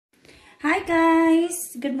Hi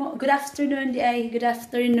guys, good afternoon. Good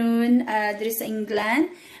afternoon. There is England.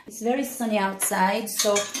 It's very sunny outside.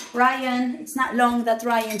 So Ryan, it's not long that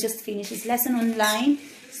Ryan just finished his lesson online.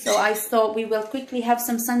 So I thought we will quickly have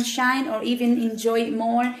some sunshine or even enjoy it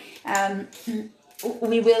more.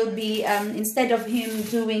 We will be instead of him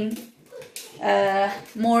doing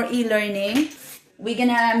more e-learning, we're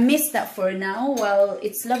gonna miss that for now while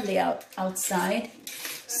it's lovely outside.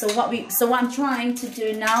 So what I'm trying to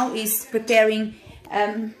do now is preparing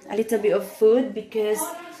a little bit of food, because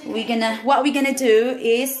what we're gonna do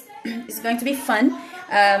is it's going to be fun.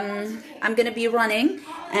 I'm gonna be running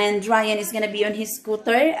and Ryan is gonna be on his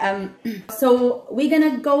scooter. So we're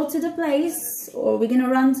gonna go to the place, or we're gonna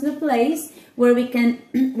run to the place where we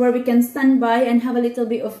can stand by and have a little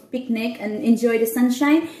bit of picnic and enjoy the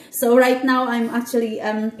sunshine. So right now I'm actually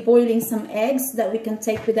boiling some eggs that we can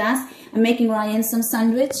take with us. I'm making Ryan some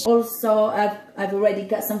sandwich. Also I've already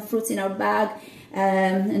got some fruits in our bag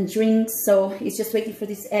and drinks, so it's just waiting for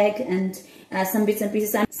this egg and some bits and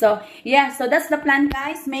pieces. So yeah, so that's the plan,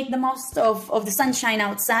 guys. Make the most of the sunshine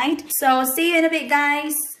outside. So see you in a bit,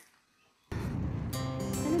 guys.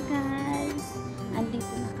 Hello guys,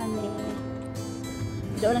 andito na kami.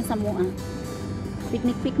 Doon lang sa mua.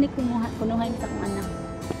 Picnic kunuhay sa kong anak.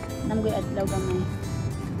 Namgoy adlaw gamay.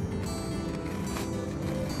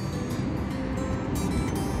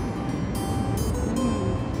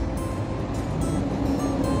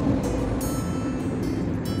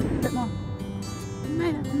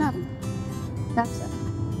 That's it.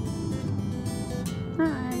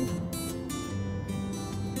 Hi.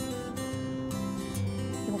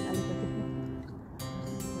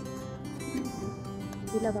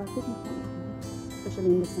 We love our picnic,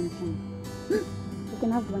 especially in the sunshine. You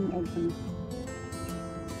can have one egg from me,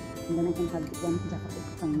 and then I can have one jacket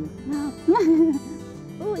from you. No.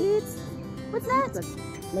 Oh, what's that?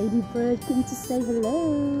 Lady Bird came to say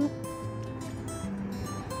hello.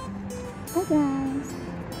 Hi guys.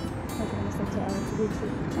 To our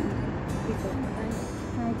YouTube channel.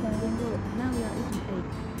 Hi guys. Now we are eating egg.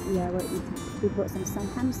 Yeah, we're eating. We brought some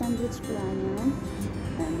ham sandwich for Ryan.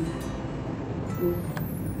 We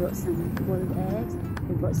brought some boiled eggs.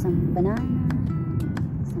 We brought some banana,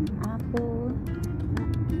 some apple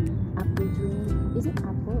drink. Is it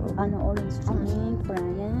apple or orange drink for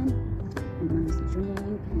Ryan? And orange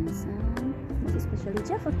drink and some, most especially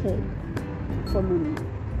Jaffa cake for mommy.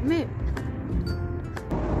 Me.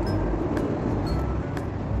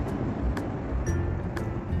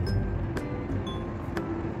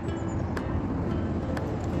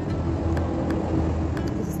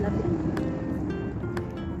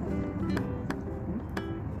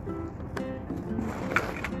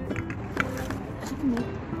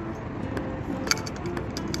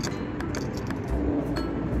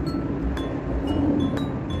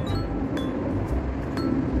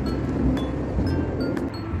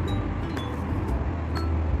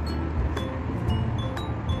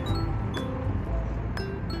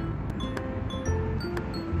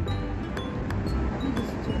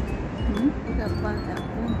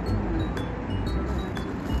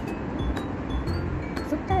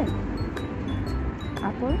 It's okay.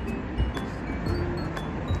 Apple.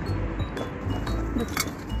 Look,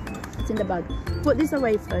 it's in the bag. Put this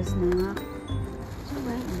away first, now.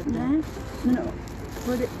 No.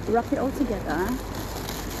 Wrap it all together.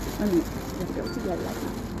 Wrap it all together like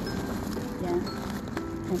that. Yeah.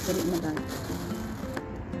 And put it in the bag.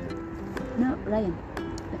 No, Ryan.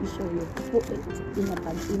 Let me show you. Put it in a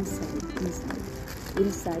bag inside.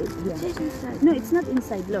 Yeah. Inside. No, it's not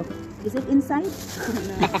inside. Look. Is it inside?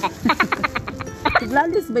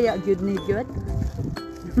 Tiglalis ba ya good ni good?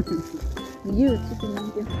 You chicken lang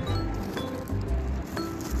yun.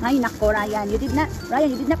 Ay nako, Ryan, you did not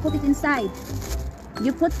put it inside.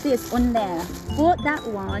 You put this on there. Put that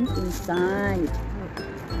one inside.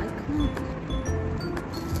 I can't.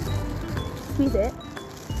 Squeeze it.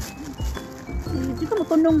 Hindi ka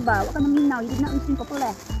makunong ba? Waka maminaw. You did not listen ko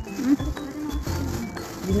pala.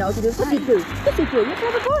 You know to do. What you do? You're a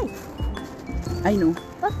clever boy. I know.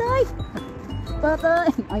 Patay.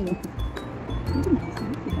 I know.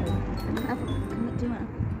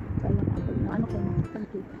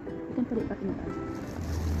 You can put it back in the bag.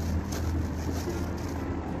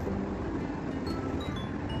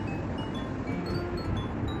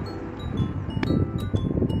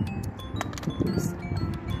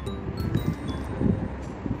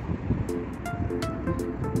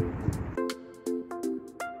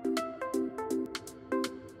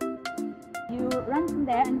 You run from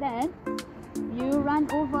there and then you run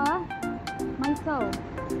over my toe.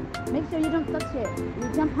 Make sure you don't touch it. You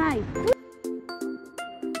jump high.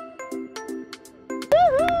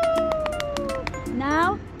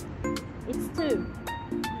 It's 2.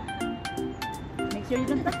 Make sure you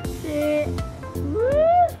don't touch it.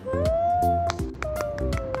 Woo-hoo.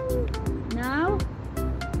 Now,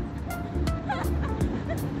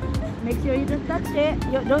 make sure you don't touch it.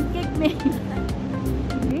 Don't kick me.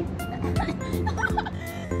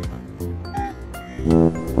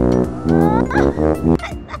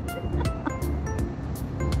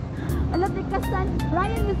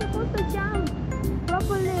 Ryan, you're supposed to jump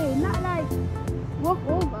properly, not like walk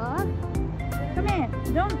over. Come here,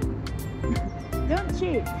 don't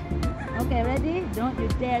cheat. Okay, ready? Don't you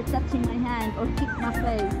dare touching my hand or kick my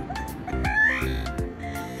face.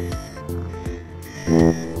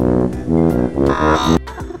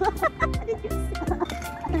 Did you see?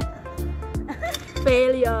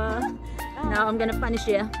 Failure. Now I'm gonna punish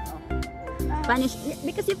you. Punish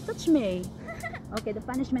because you've touched me. Okay, the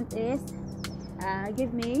punishment is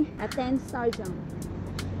give me a 10-star jump.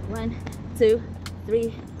 1, 2,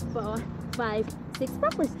 3, 4, 5, 6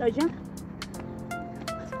 proper star jump.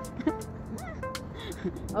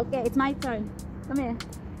 Okay, it's my turn. Come here.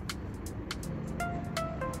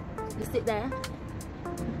 You sit there.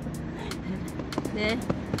 There,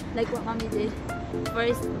 like what mommy did.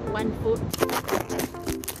 First, 1 foot.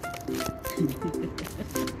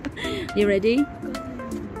 You ready?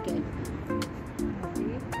 Okay.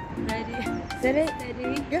 Ready? Steady.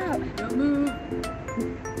 Steady. Go. Don't move.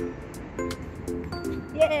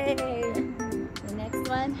 Yay! The next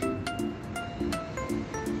one.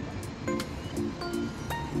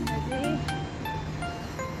 Ready?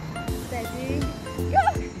 Steady. Go.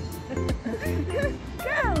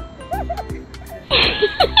 Go.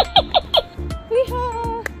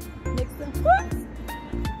 Weehaw! Next one. Whoops.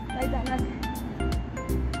 Like that.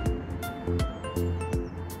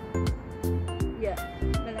 Yeah,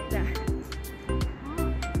 like that.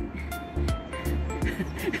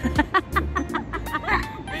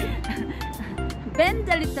 Bend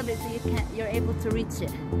a little bit so you're able to reach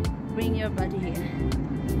it. Bring your body here.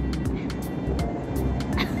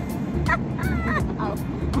 Oh.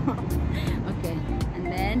 Okay, and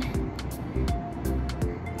then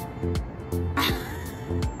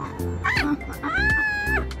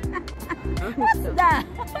what's that?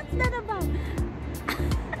 What's that about?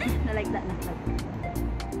 Not like that, not like that.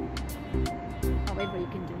 However you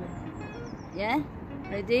can do it. Yeah?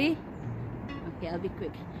 Ready? Okay, I'll be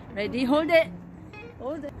quick. Ready? Hold it!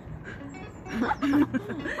 Hold it!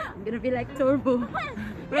 I'm gonna be like Turbo.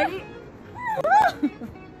 Ready?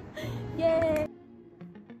 Yay!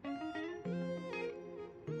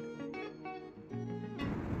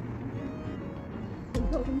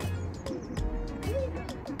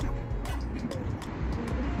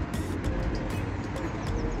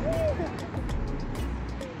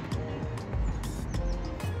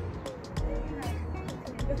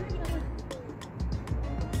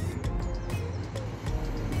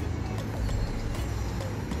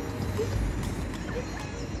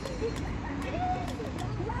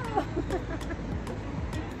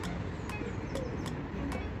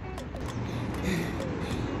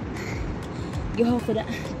 Go for that.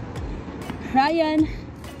 Ryan,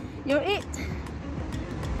 you're it.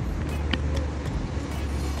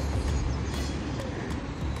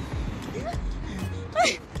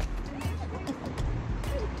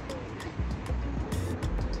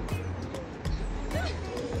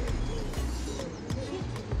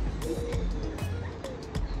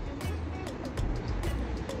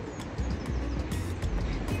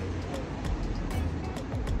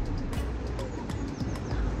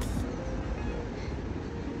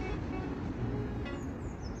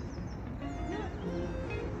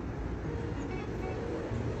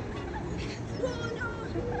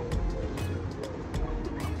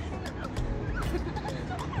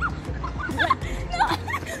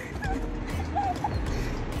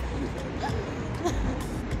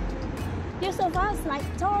 You're so fast, like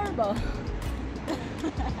Turbo.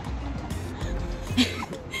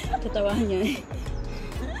 Tatawahan niya eh.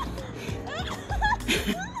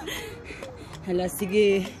 Hala,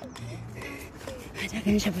 sige.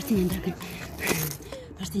 Dagan siya, pasti niya dagan.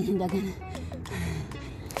 Pasti niya dagan.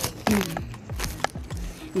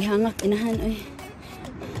 Ihangak, inahan, oy.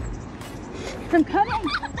 I'm coming!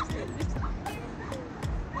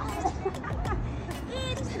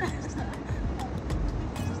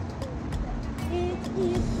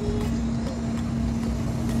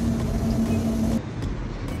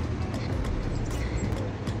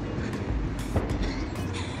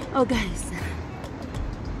 Oh guys,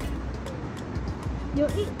 you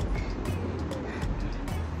eat.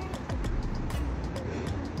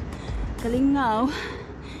 Kalingaw.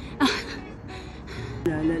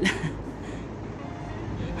 La la la.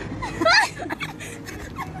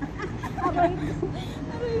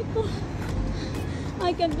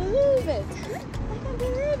 I can't believe it. I can't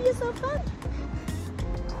believe you're so fun.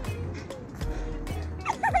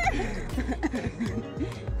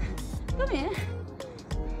 Come here.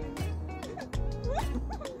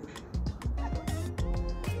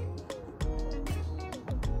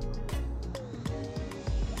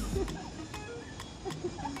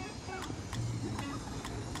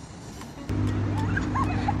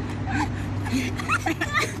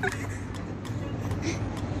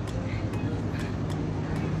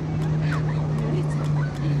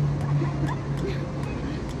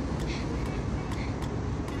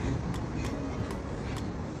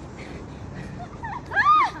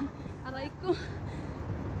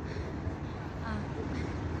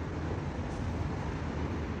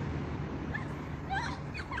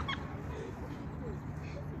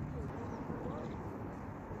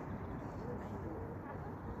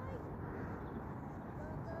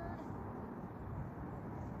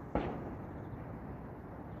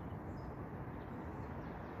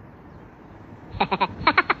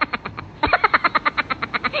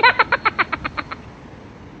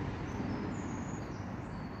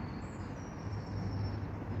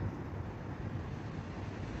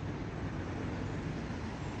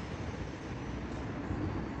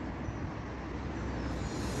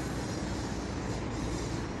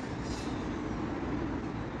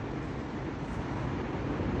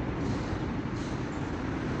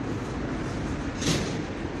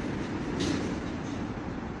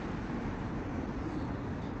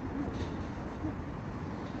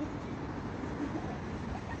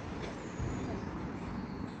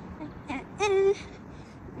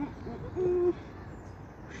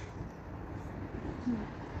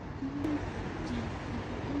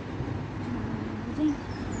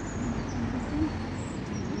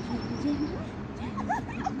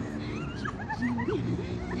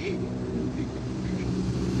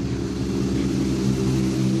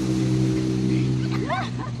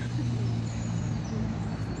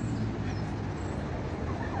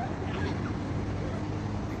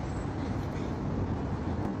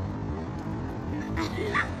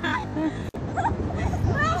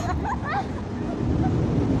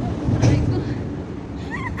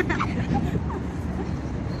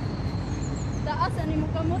 Taas ani mo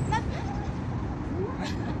kamot na.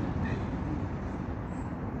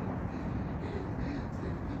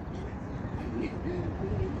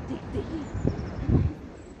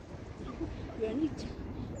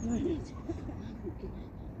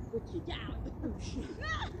 Put you down.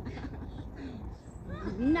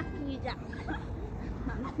 Knock you down.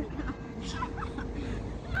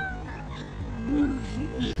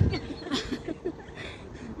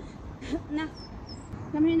 Now,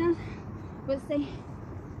 come here now. We'll say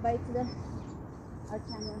bye to our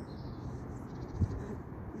camera.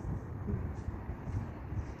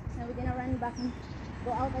 Now we're gonna run back and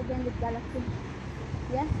go out again with Galaxy.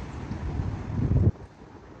 Yeah?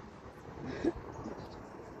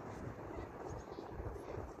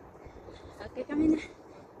 Okay, come in. Say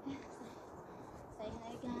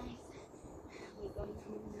hi, guys. We're going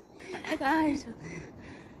home now. Hi, guys.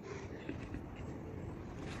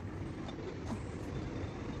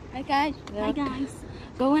 Hi, guys. Hi, guys.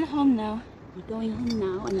 Going home now. We're going home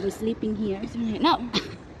now and we're sleeping here. No.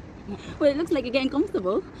 Well, it looks like you're getting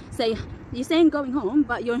comfortable. Say, you're saying going home,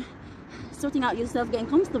 but you're sorting out yourself getting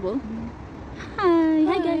comfortable. Hi.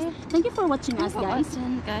 Hi, guys. Thank you for watching us, guys.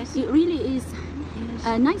 It really is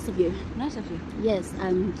nice of you. Nice of you. Yes,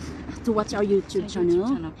 to watch our YouTube channel.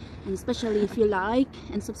 And especially if you like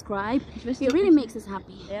and subscribe. It really makes us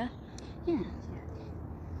happy. Yeah? Yeah.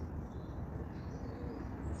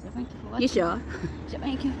 So thank you for watching. You sure? So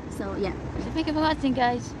thank you. So, yeah. So thank you for watching,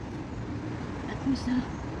 guys. And also,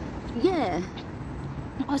 Yeah.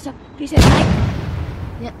 also please hit like.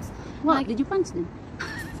 Yep. What? Like. Did you punch them?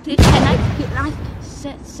 Please hit like. Hit like.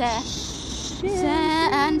 Share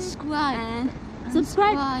and subscribe. And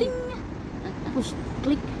subscribe. Ding. Push.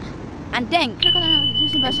 Click. And then click on the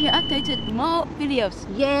notification bell so you're updated with more videos.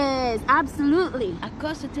 Yes, absolutely. Of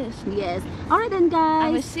course it is. Yes. Alright then, guys. I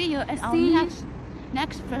will see you in our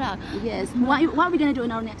next vlog. Yes. What are we gonna do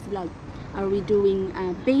in our next vlog? Are we doing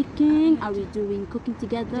baking? Are we doing cooking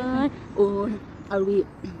together? Or are we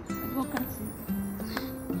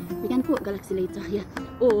can put Galaxy later, yeah.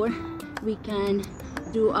 Or we can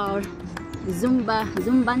do our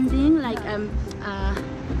Zumbanding, like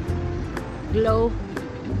glow,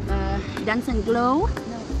 dance and glow.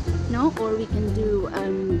 No. Or we can do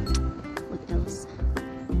what else?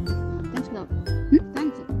 Dance vlog.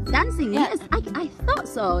 Dancing, Yeah. yes, I thought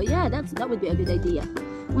so. Yeah, that would be a good idea,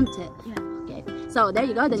 wouldn't it? Yeah. Okay, so there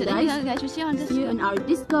you go then, So guys. there you go, guys. We'll see you on this. See you in our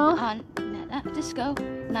disco. On disco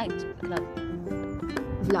night club.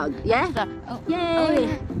 Vlog. Yeah? Oh, Yay! oh,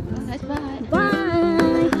 yeah. Oh, guys, bye.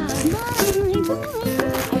 Bye! Bye!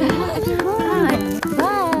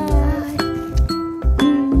 Bye!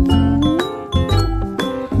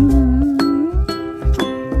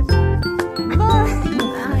 Bye!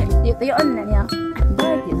 Tuyo-tuyoan na niya.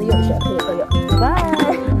 Bye! Tuyo siya. Tuyo-tuyo.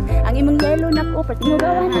 Bye! Ang imong yellow na ko,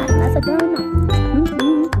 patingugawan na. Nasa gana.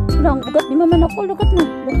 Lang, bugat di maman ako. Lukat na.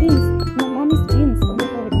 The beans. Mommy's beans.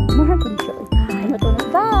 Mahal ko siya. Ano to na?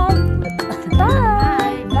 Bye!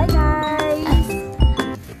 Bye! Bye guys!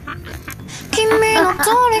 君の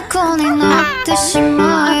虜になってし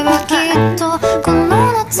まえばきっとこ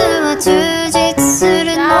の夏は充実す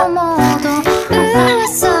るのも